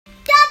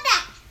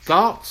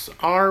Thoughts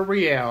are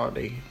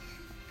reality.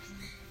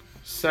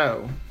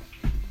 So,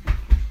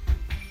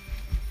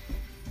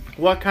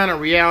 what kind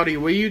of reality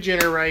will you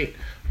generate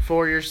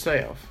for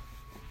yourself?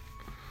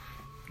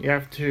 You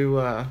have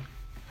to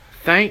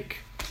think.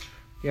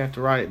 You have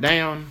to write it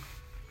down.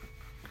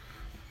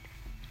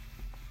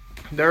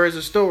 There is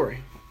a story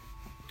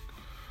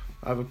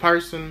of a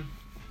person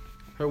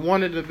who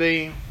wanted to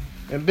be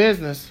in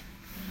business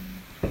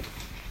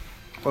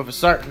with a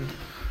certain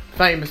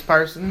famous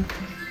person.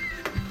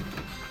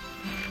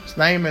 His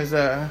name is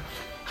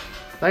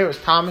was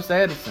Thomas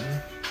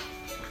Edison.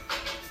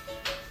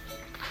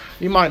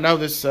 You might know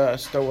this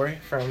story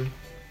from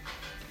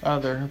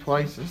other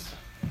places.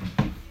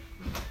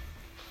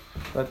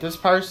 But this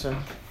person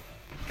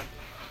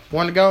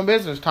wanted to go in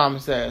business with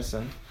Thomas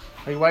Edison.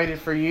 He waited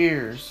for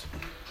years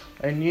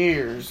and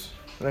years.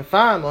 And then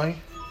finally,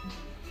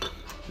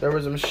 there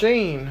was a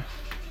machine,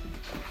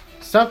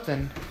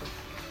 something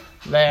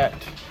that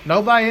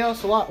nobody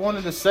else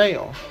wanted to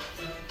sell.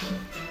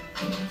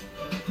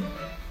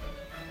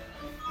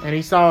 And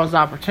he saw his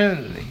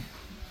opportunity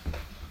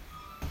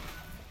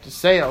to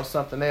sell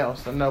something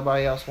else that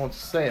nobody else wants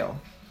to sell.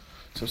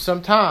 So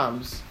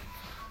sometimes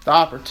the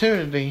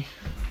opportunity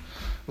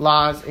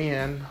lies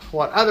in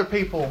what other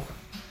people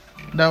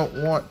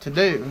don't want to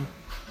do,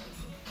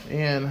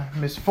 in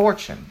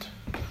misfortune.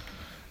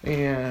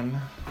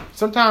 And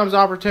sometimes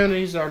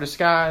opportunities are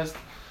disguised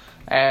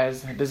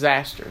as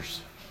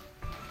disasters.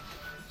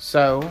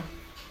 So,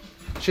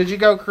 should you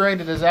go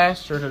create a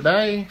disaster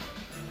today?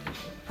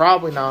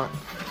 Probably not.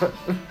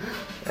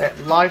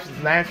 Life's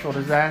natural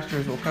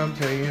disasters will come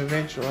to you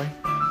eventually.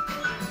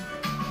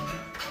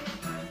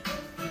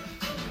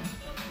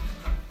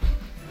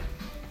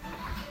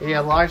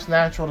 Yeah, life's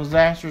natural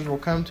disasters will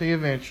come to you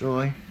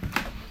eventually.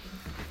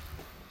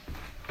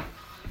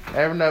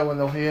 Never know when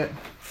they'll hit.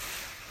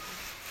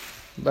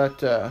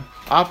 But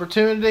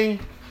opportunity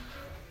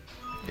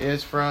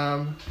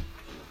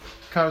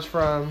comes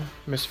from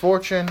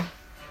misfortune,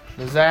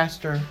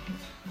 disaster,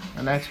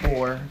 and that's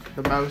where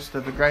the most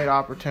of the great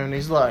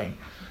opportunities lay.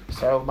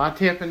 So my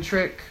tip and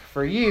trick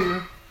for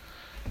you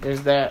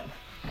is that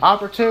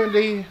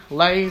opportunity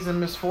lays in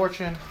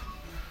misfortune.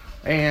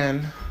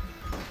 And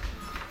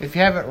if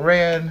you haven't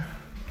read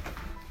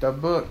the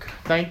book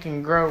Think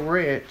and Grow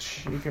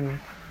Rich, you can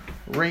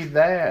read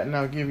that and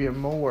I'll give you a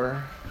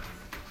more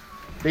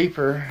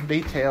deeper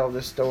detail of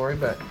this story.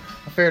 But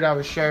I figured I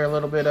would share a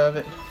little bit of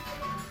it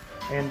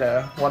and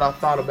what I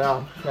thought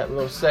about that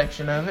little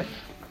section of it,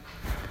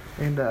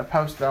 and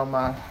post it on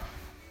my,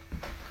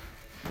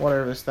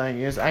 whatever this thing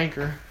is,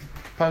 Anchor.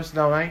 Post it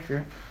on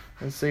Anchor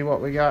and see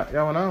what we got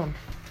going on.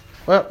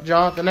 Well,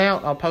 Jonathan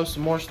out. I'll post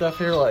some more stuff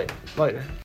here later.